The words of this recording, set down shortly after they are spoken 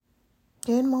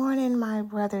Good morning, my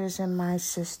brothers and my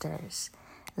sisters.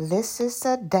 This is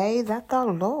the day that the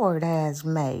Lord has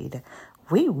made.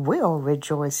 We will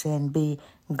rejoice and be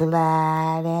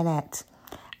glad in it.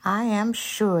 I am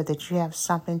sure that you have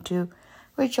something to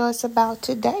rejoice about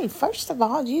today. First of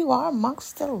all, you are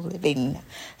amongst the living.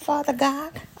 Father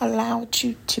God allowed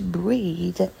you to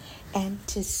breathe and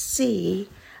to see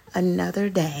another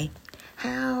day.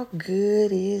 How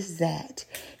good is that?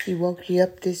 He woke you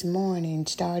up this morning,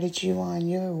 started you on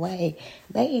your way,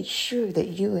 made sure that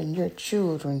you and your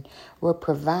children were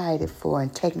provided for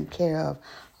and taken care of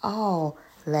all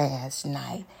last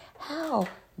night. How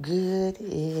good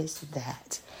is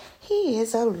that? He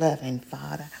is a loving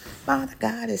Father. Father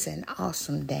God is an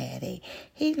awesome daddy.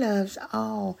 He loves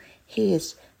all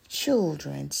his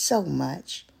children so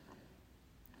much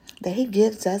that he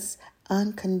gives us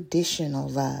unconditional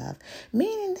love,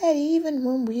 meaning that even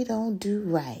when we don't do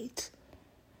right,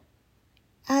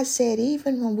 I said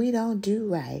even when we don't do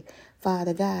right,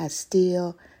 Father God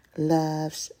still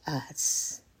loves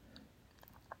us.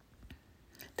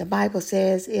 The Bible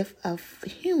says if a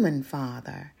human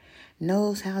father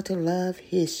knows how to love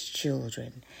his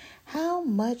children, how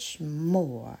much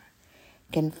more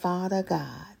can Father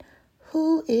God,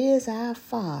 who is our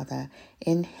Father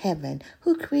in heaven,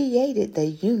 who created the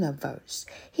universe.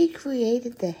 He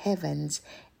created the heavens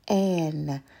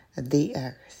and the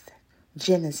earth.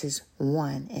 Genesis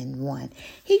 1:1.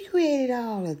 He created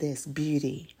all of this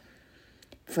beauty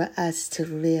for us to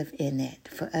live in it,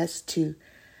 for us to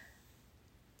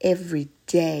every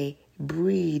day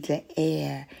breathe the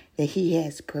air that He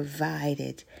has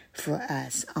provided for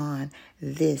us on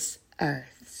this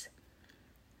earth.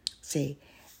 See,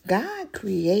 God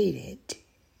created,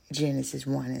 Genesis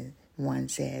 1:1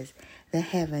 says, the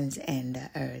heavens and the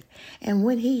earth. And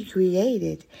when He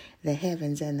created the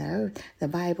heavens and the earth, the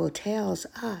Bible tells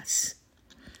us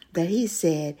that He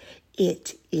said,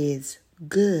 it is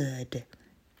good.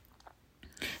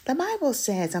 The Bible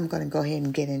says, I'm going to go ahead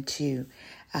and get into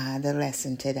the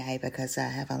lesson today because I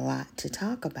have a lot to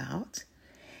talk about.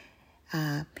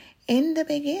 In the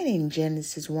beginning,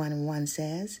 Genesis 1:1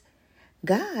 says,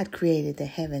 God created the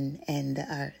heaven and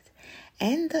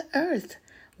the earth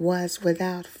was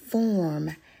without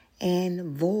form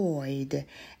and void,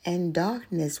 and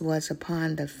darkness was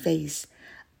upon the face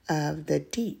of the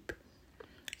deep.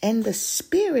 And the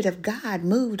Spirit of God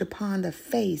moved upon the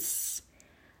face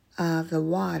of the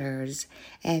waters,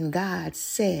 and God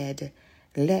said,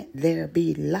 let there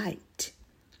be light.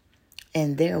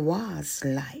 And there was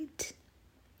light.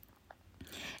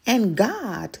 And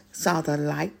God saw the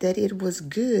light that it was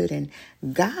good, and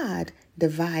God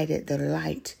divided the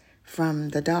light from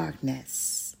the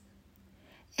darkness.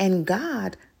 And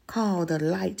God called the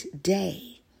light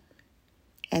day,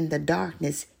 and the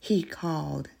darkness He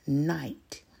called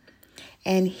night.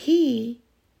 And He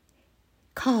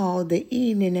called the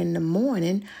evening and the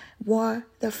morning were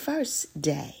the first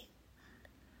day.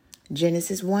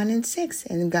 Genesis 1:6,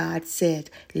 and God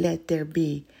said, let there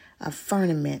be a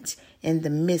firmament in the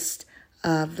midst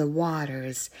of the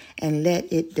waters, and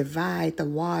let it divide the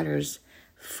waters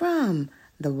from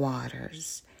the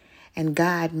waters. And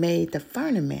God made the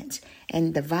firmament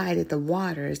and divided the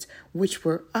waters which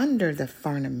were under the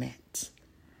firmament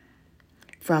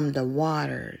from the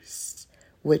waters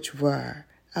which were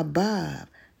above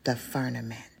the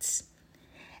firmament.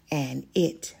 And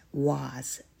it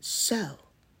was so.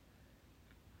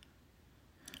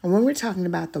 And when we're talking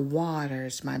about the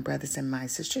waters, my brothers and my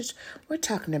sisters, we're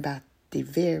talking about the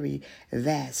very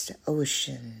vast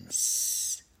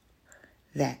oceans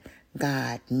that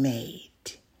God made.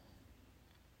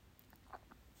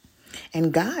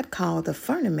 And God called the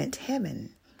firmament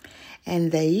heaven,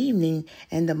 and the evening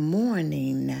and the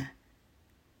morning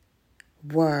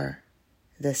were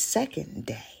the second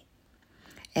day.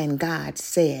 And God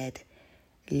said,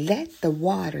 let the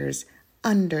waters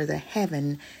under the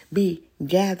heaven be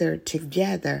gathered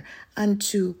together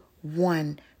unto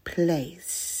one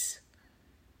place,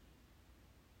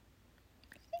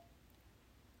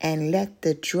 and let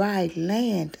the dry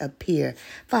land appear.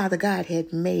 Father God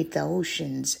had made the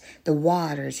oceans, the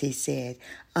waters, He said,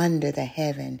 under the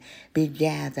heaven be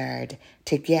gathered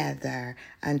together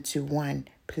unto one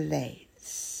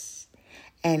place,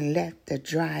 and let the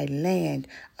dry land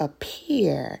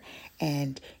appear,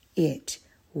 and it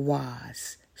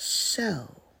was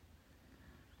so.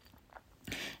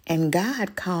 And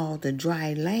God called the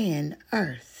dry land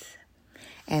earth,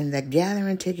 and the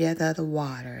gathering together of the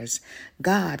waters,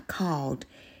 God called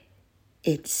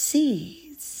it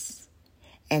seas.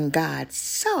 And God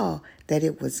saw that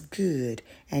it was good,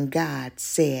 and God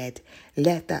said,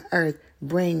 let the earth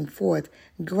bring forth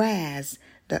grass,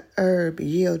 the herb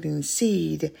yielding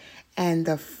seed, and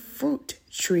the fruit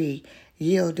tree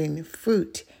yielding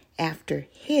fruit after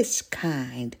his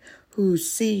kind,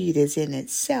 whose seed is in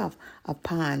itself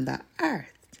upon the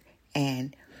earth.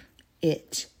 And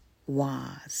it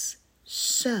was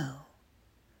so.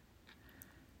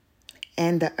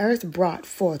 And the earth brought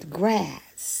forth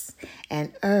grass,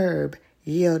 and herb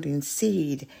yielding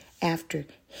seed after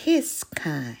his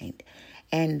kind,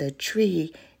 and the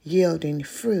tree yielding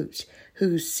fruit,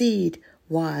 whose seed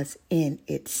was in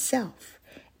itself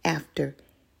after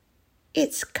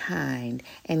its kind.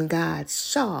 And God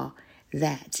saw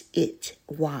that it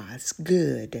was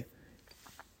good.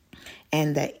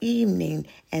 And the evening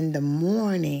and the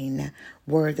morning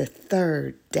were the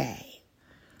third day.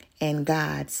 And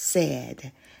God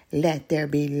said, let there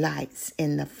be lights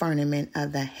in the firmament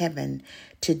of the heaven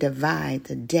to divide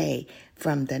the day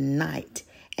from the night,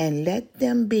 and let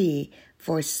them be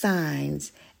for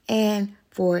signs and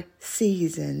for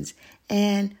seasons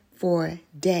and for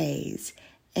days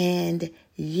and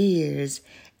years,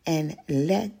 and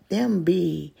let them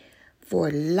be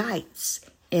for lights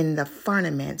in the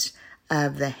firmaments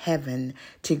of the heaven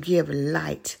to give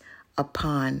light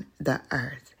upon the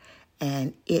earth.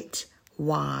 And it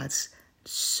was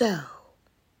so.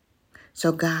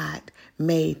 So God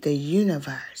made the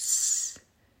universe,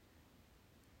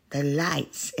 the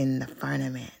lights in the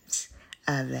firmaments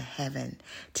of the heaven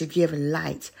to give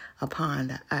light upon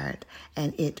the earth.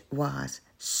 And it was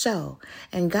so.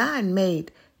 And God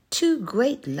made two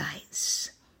great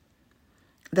lights,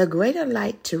 the greater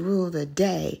light to rule the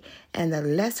day and the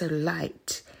lesser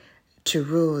light to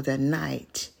rule the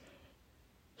night.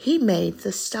 He made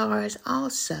the stars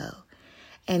also,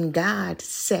 and God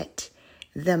set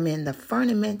them in the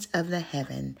firmaments of the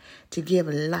heaven to give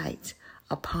light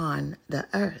upon the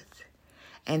earth,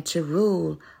 and to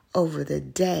rule over the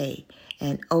day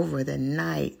and over the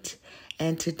night,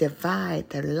 and to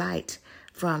divide the light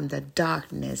from the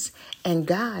darkness. And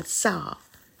God saw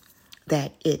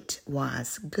that it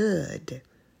was good.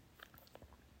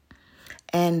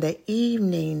 And the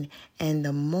evening and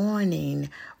the morning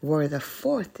were the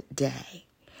fourth day.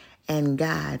 And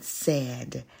God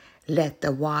said, let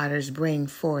the waters bring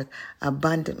forth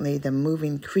abundantly the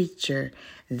moving creature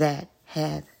that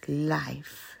hath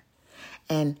life,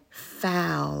 and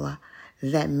fowl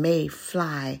that may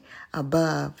fly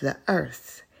above the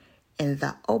earth in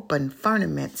the open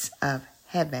firmaments of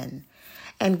heaven.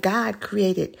 And God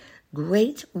created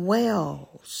great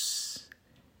whales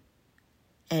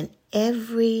and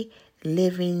every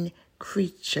living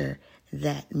creature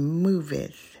that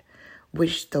moveth,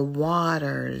 which the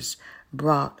waters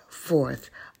brought forth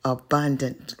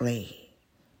abundantly.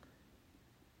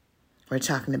 We're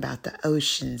talking about the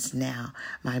oceans now,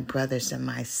 my brothers and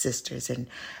my sisters. In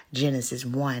Genesis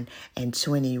 1 and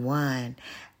 21,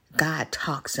 God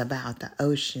talks about the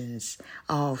oceans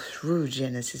all through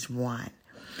Genesis 1.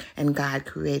 And God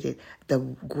created the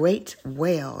great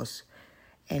whales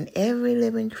and every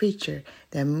living creature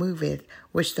that moveth,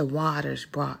 which the waters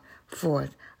brought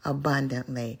forth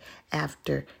abundantly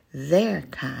after their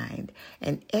kind,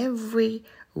 and every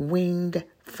winged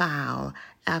fowl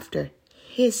after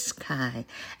his kind.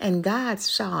 And God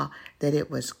saw that it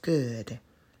was good.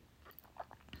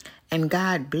 And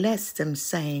God blessed them,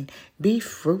 saying, be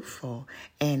fruitful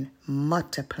and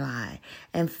multiply,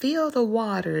 and fill the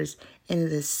waters in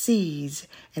the seas,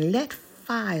 and let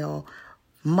fowl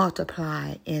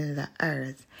multiply in the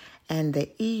earth. And the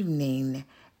evening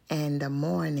and the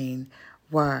morning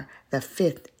were the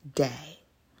fifth day.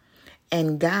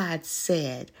 And God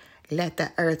said, let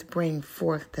the earth bring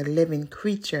forth the living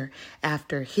creature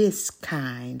after his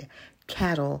kind,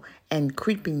 cattle and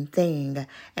creeping thing,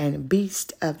 and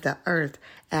beast of the earth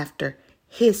after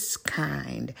his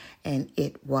kind. And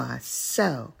it was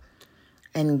so.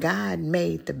 And God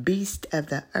made the beast of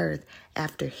the earth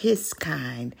after his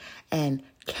kind, and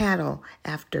cattle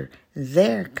after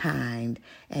their kind,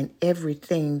 and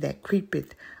everything that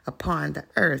creepeth upon the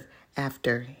earth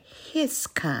after his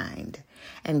kind.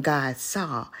 And God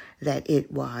saw that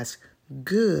it was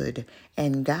good.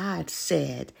 And God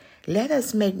said, let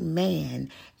us make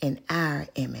man in our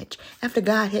image. After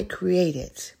God had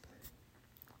created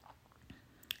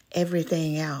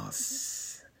everything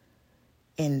else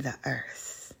in the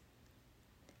earth,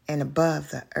 and above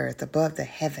the earth, above the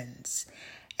heavens,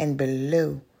 and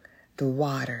below the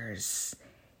waters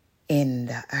in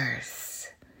the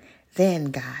earth. Then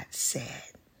God said,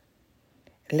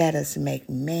 let us make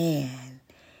man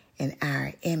in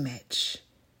our image,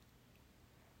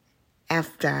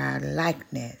 after our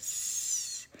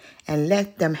likeness, and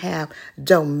let them have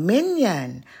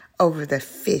dominion over the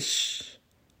fish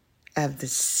of the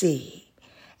sea,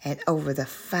 and over the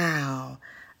fowl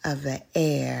of the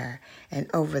air, and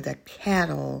over the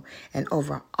cattle, and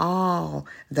over all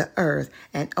the earth,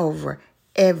 and over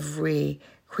every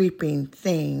creeping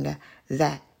thing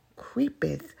that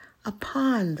creepeth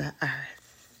upon the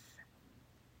earth.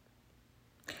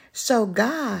 So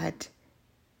God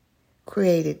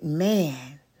created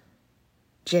man,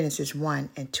 Genesis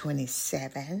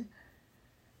 1:27,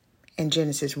 and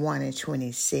Genesis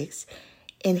 1:26,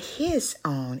 in his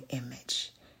own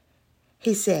image.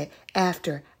 He said,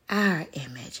 after our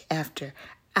image, after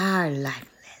our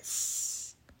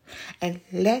likeness, and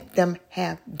let them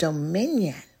have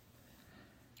dominion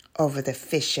over the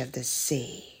fish of the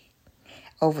sea,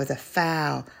 over the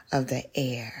fowl of the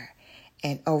air,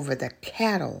 and over the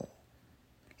cattle,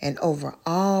 and over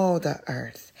all the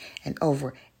earth, and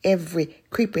over every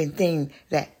creeping thing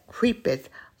that creepeth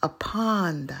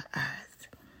upon the earth.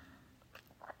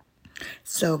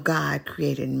 So God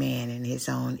created man in his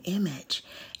own image.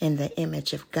 In the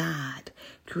image of God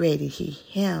created he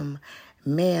him,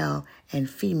 male and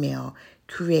female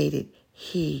created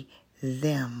he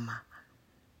them.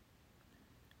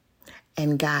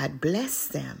 And God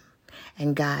blessed them,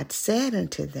 and God said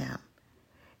unto them,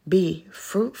 be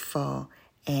fruitful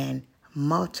and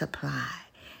multiply,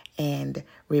 and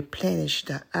replenish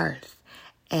the earth,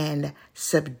 and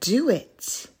subdue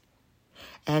it,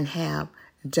 and have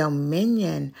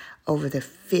dominion over the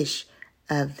fish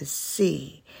of the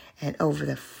sea, and over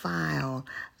the fowl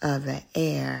of the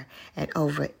air, and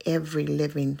over every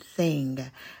living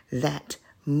thing that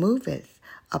moveth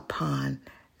upon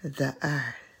the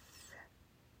earth.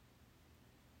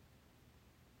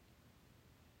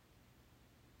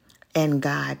 And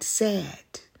God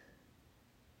said,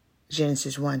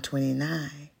 Genesis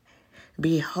 1:29,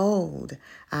 behold,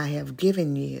 I have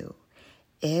given you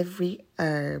every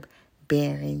herb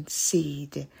bearing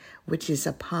seed which is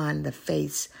upon the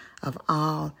face of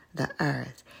all the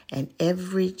earth, and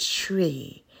every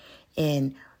tree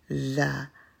in the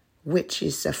which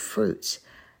is the fruits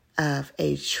of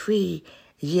a tree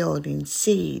yielding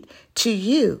seed. To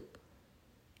you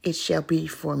it shall be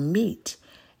for meat,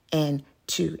 and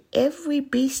to every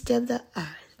beast of the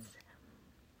earth,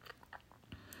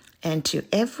 and to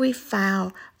every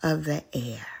fowl of the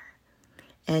air,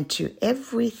 and to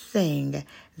everything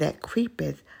that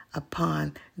creepeth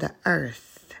upon the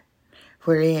earth,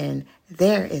 wherein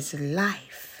there is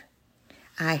life,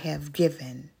 I have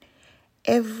given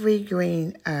every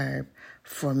green herb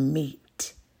for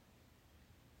meat.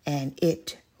 And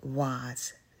it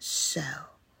was so.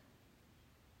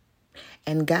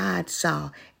 And God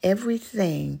saw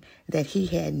everything that he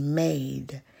had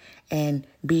made, and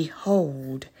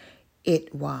behold,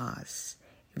 it was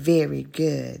very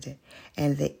good.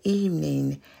 And the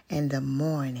evening and the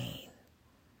morning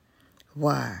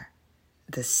were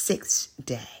the sixth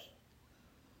day.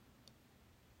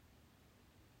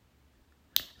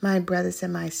 My brothers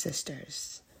and my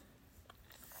sisters,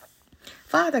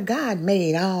 Father God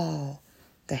made all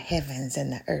the heavens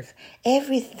and the earth,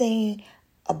 everything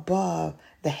above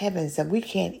the heavens that we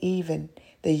can't even,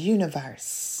 the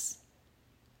universe,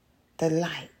 the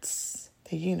lights,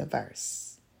 the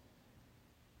universe.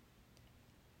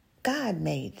 God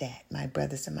made that, my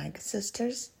brothers and my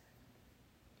sisters.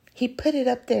 He put it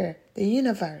up there, the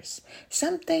universe.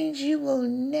 Some things you will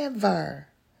never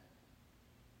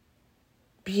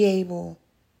be able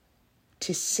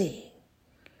to see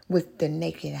with the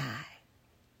naked eye.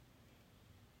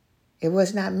 It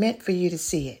was not meant for you to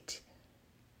see it.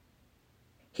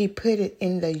 He put it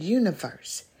in the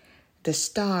universe, the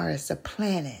stars, the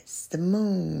planets, the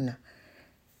moon,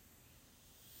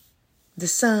 the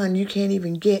sun you can't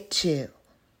even get to.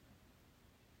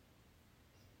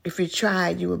 If you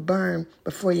tried, you would burn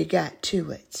before you got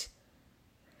to it.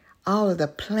 All of the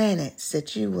planets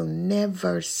that you will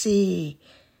never see,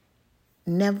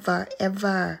 never,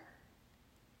 ever,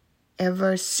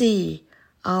 ever see,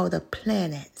 all the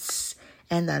planets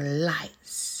and the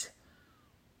lights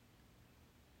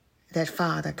that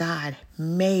Father God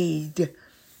made.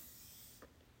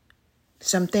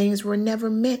 Some things were never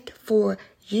meant for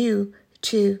you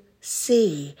to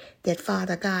see, that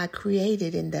Father God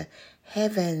created in the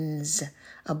heavens,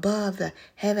 above the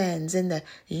heavens, in the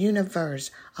universe,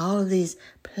 all of these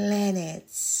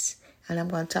planets. And I'm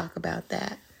going to talk about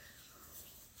that.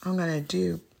 I'm going to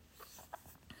do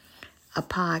a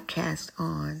podcast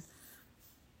on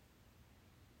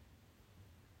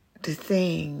the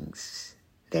things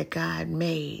that God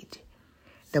made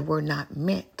that were not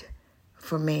meant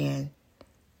for man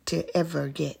to ever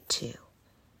get to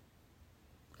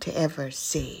ever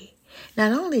see.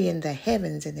 Not only in the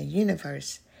heavens and the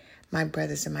universe, my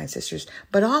brothers and my sisters,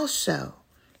 but also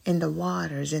in the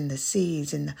waters, in the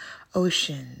seas, in the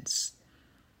oceans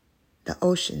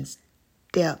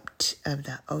depth of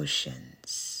the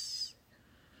oceans.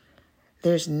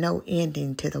 There's no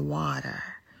ending to the water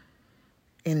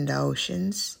in the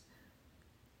oceans.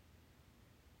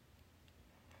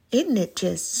 Isn't it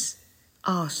just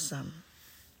awesome?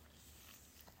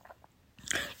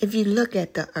 If you look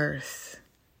at the earth,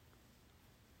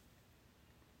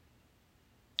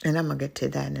 and I'm going to get to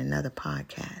that in another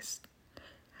podcast.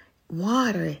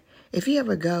 Water, if you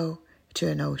ever go to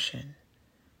an ocean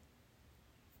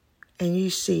and you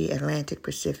see Atlantic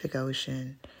Pacific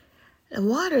Ocean, the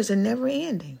waters are never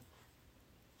ending.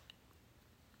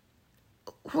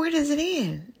 Where does it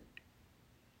end?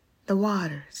 The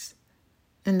waters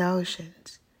and the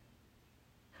oceans.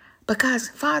 Because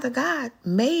Father God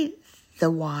made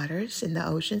the waters and the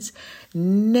oceans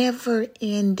never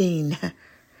ending.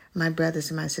 My brothers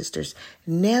and my sisters,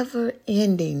 never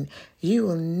ending. You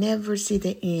will never see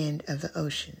the end of the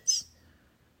oceans,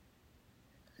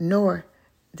 nor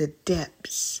the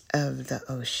depths of the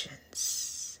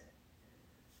oceans.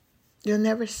 You'll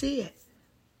never see it.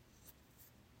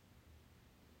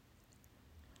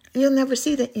 You'll never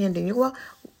see the ending. Well,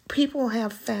 people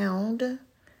have found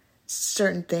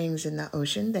certain things in the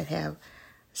ocean that have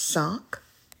sunk.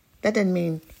 That doesn't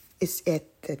mean it's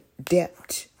at the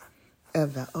depth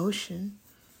of the ocean.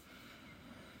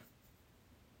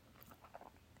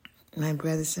 My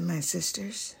brothers and my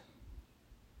sisters,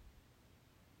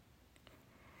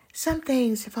 some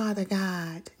things Father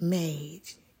God made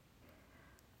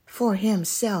for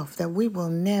himself that we will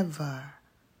never,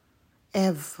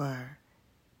 ever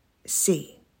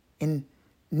see, and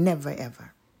never,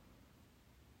 ever.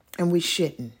 And we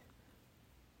shouldn't.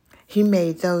 He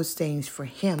made those things for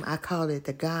him. I call it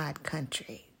the God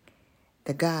country.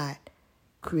 The God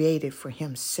created for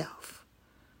himself.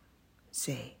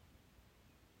 See?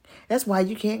 That's why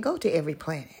you can't go to every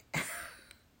planet.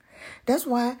 That's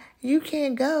why you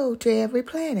can't go to every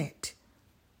planet.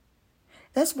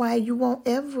 That's why you won't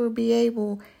ever be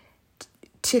able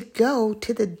to go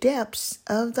to the depths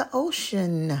of the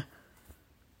ocean.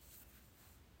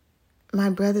 My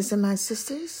brothers and my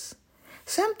sisters,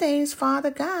 some things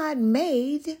Father God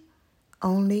made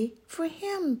only for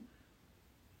him.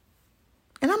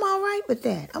 And I'm all right with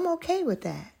that. I'm okay with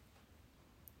that.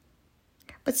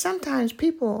 But sometimes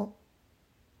people,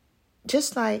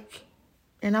 just like,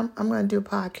 and I'm going to do a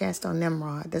podcast on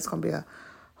Nimrod. That's going to be a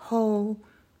whole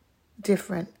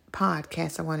different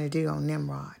podcast I want to do on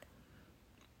Nimrod.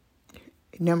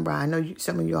 Nimrod, I know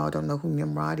some of you all don't know who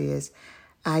Nimrod is.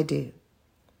 I do.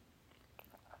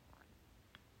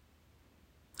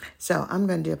 So I'm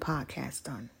going to do a podcast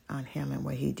on him and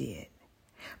what he did.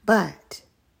 But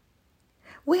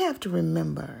we have to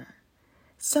remember,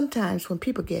 sometimes when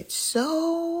people get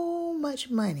so much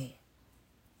money,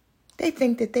 they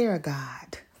think that they're a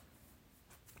God.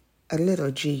 A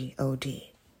little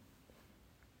G-O-D.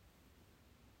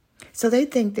 So they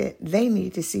think that they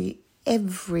need to see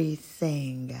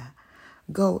everything,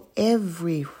 go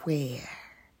everywhere.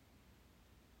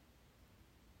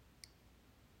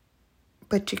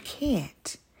 But you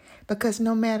can't, because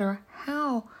no matter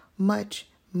how much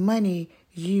money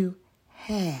you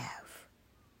have,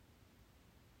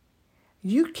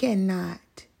 you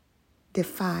cannot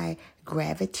defy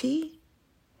gravity.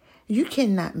 You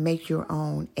cannot make your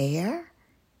own air.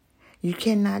 You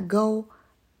cannot go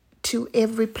to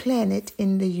every planet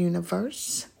in the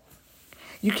universe.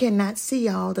 You cannot see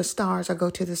all the stars or go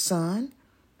to the sun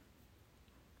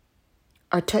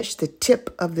or touch the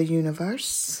tip of the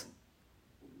universe.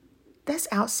 That's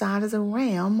outside of the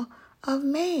realm of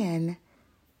man.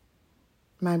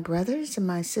 My brothers and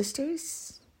my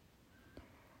sisters,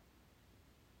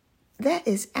 that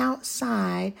is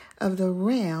outside of the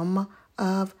realm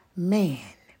of man.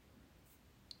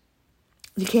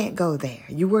 You can't go there.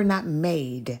 You were not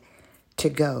made to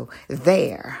go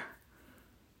there.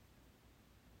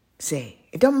 See,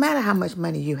 it don't matter how much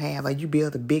money you have, or you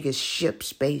build the biggest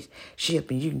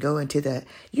spaceship, and you can go into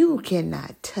you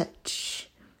cannot touch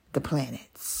the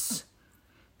planets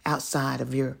outside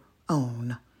of your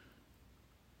own.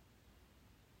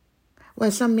 Well,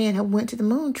 some men have went to the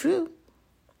moon, true.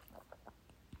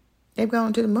 They've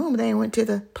gone to the moon, but they ain't went to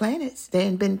the planets. They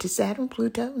ain't been to Saturn,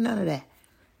 Pluto, none of that.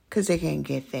 Because they can't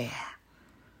get there.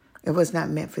 It was not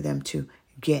meant for them to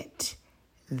get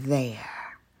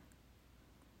there.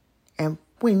 And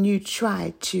when you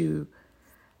try to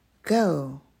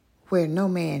go where no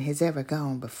man has ever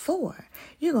gone before,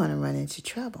 you're going to run into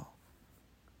trouble.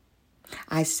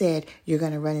 I said you're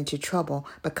going to run into trouble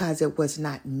because it was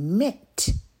not meant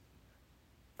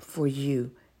for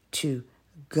you to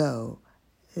go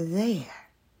there.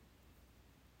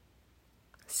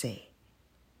 See.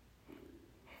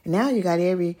 Now you got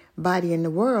everybody in the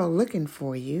world looking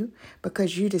for you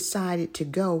because you decided to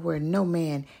go where no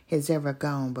man has ever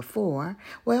gone before.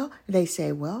 Well, they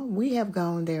say, well, we have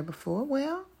gone there before.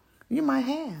 Well, you might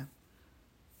have.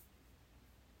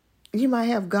 You might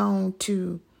have gone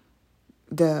to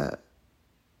the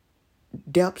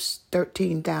depths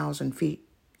 13,000 feet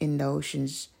in the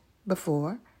oceans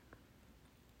before.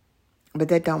 But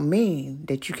that don't mean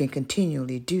that you can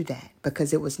continually do that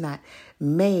because it was not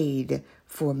made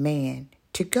for man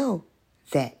to go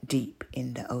that deep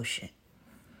in the ocean.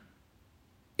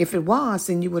 If it was,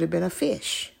 then you would have been a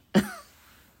fish.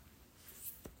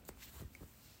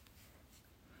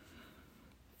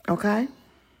 Okay?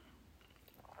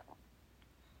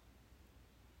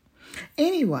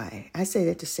 Anyway, I say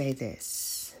that to say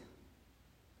this.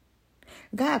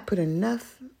 God put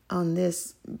enough on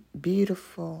this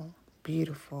beautiful,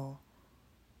 beautiful,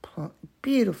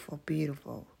 beautiful,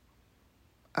 beautiful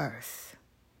earth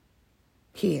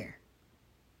here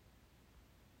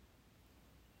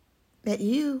that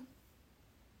you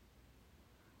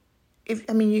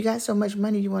got so much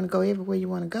money you want to go everywhere you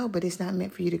want to go, but it's not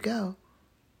meant for you to go.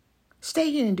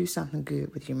 Stay here and do something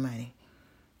good with your money.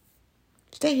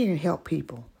 Stay here and help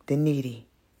people, the needy.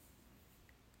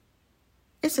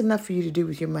 It's enough for you to do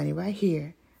with your money right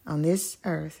here on this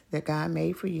earth that God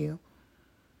made for you,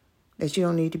 that you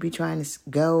don't need to be trying to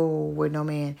go where no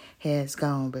man has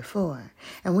gone before.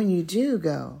 And when you do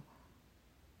go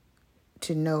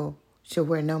to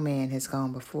where no man has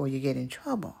gone before, you get in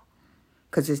trouble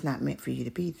because it's not meant for you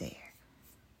to be there.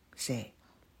 See?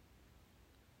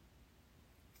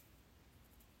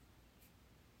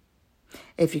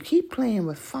 If you keep playing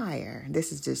with fire,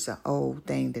 this is just an old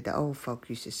thing that the old folk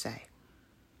used to say.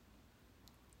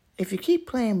 If you keep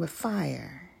playing with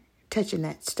fire, touching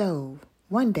that stove,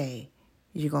 one day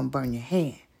you're going to burn your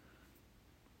hand.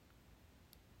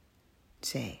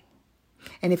 See?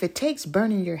 And if it takes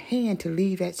burning your hand to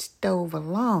leave that stove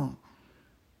alone,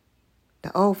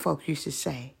 the old folk used to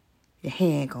say, your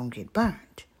hand going to get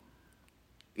burnt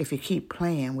if you keep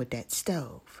playing with that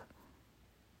stove.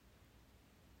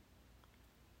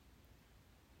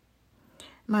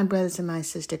 My brothers and my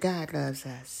sister, God loves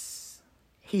us.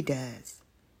 He does.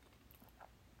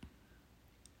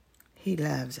 He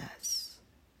loves us.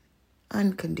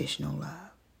 Unconditional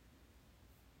love.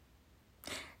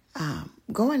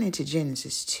 Going into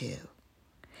Genesis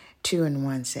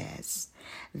 2:2-1 says,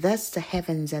 thus the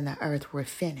heavens and the earth were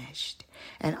finished,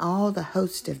 and all the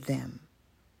host of them.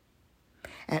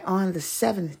 And on the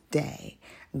seventh day,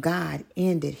 God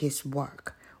ended his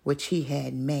work which he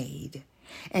had made,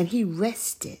 and he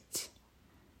rested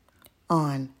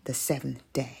on the seventh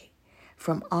day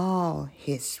from all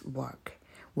his work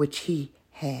which he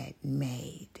had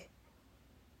made.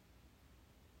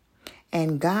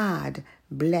 And God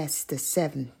blessed the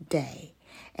seventh day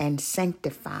and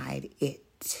sanctified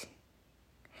it,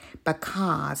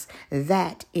 because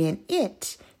that in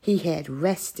it he had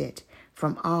rested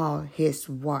from all his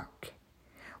work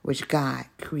which God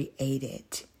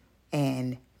created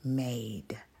and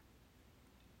made.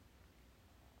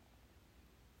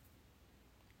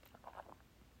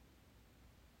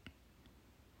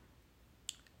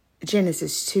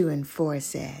 Genesis 2:4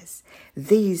 says,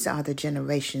 these are the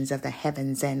generations of the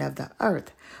heavens and of the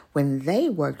earth when they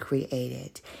were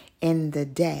created in the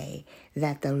day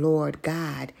that the Lord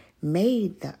God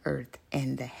made the earth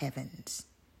and the heavens,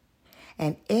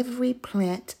 and every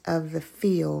plant of the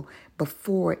field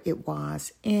before it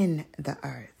was in the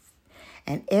earth,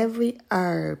 and every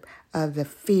herb of the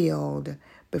field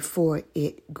before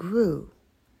it grew.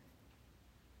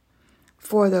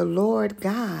 For the Lord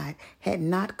God had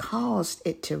not caused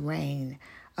it to rain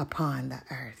upon the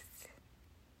earth,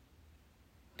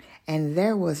 and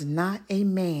there was not a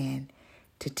man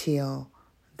to till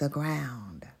the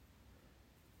ground.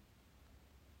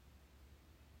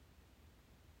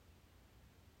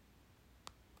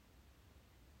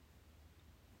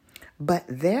 But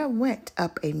there went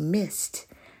up a mist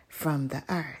from the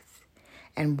earth,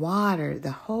 and watered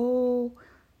the whole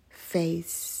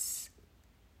face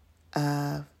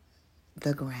of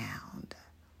the ground.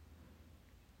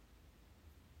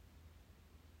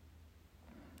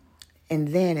 And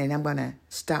I'm going to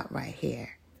stop right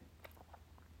here.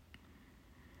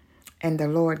 And the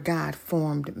Lord God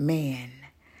formed man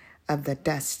of the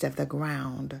dust of the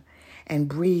ground, and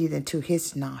breathed into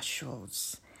his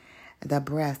nostrils the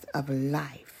breath of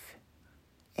life,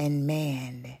 and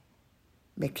man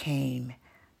became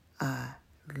a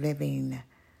living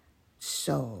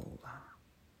soul.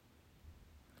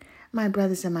 My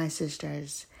brothers and my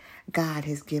sisters, God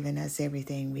has given us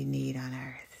everything we need on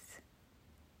earth.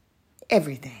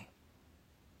 Everything.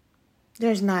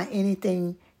 There's not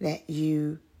anything that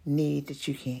you need that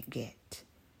you can't get.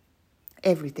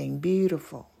 Everything,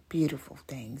 beautiful, beautiful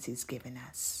things He's given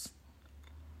us.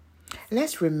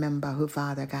 Let's remember who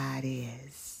Father God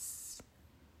is.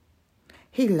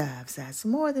 He loves us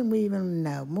more than we even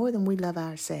know, more than we love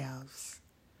ourselves.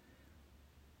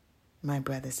 My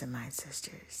brothers and my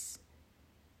sisters.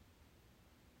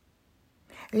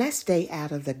 Let's stay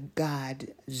out of the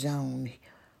God zone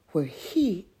where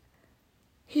He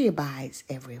abides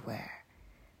everywhere.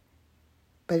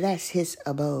 But that's His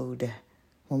abode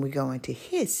when we go into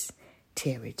His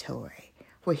territory,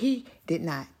 where He did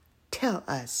not tell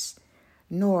us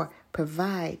nor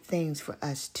provide things for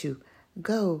us to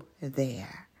go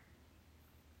there.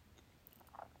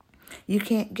 You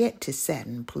can't get to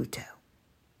Saturn, Pluto.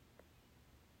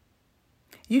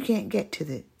 You can't get to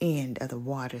the end of the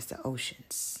waters, the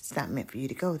oceans. It's not meant for you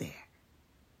to go there.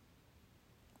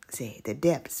 See, the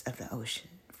depths of the ocean.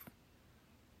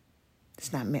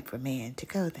 It's not meant for man to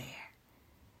go there.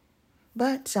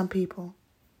 But some people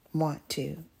want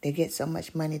to. They get so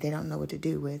much money they don't know what to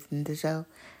do with. And so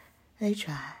they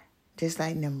try. Just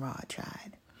like Nimrod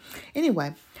tried.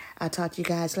 Anyway, I'll talk to you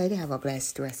guys later. Have a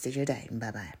blessed rest of your day.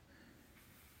 Bye-bye.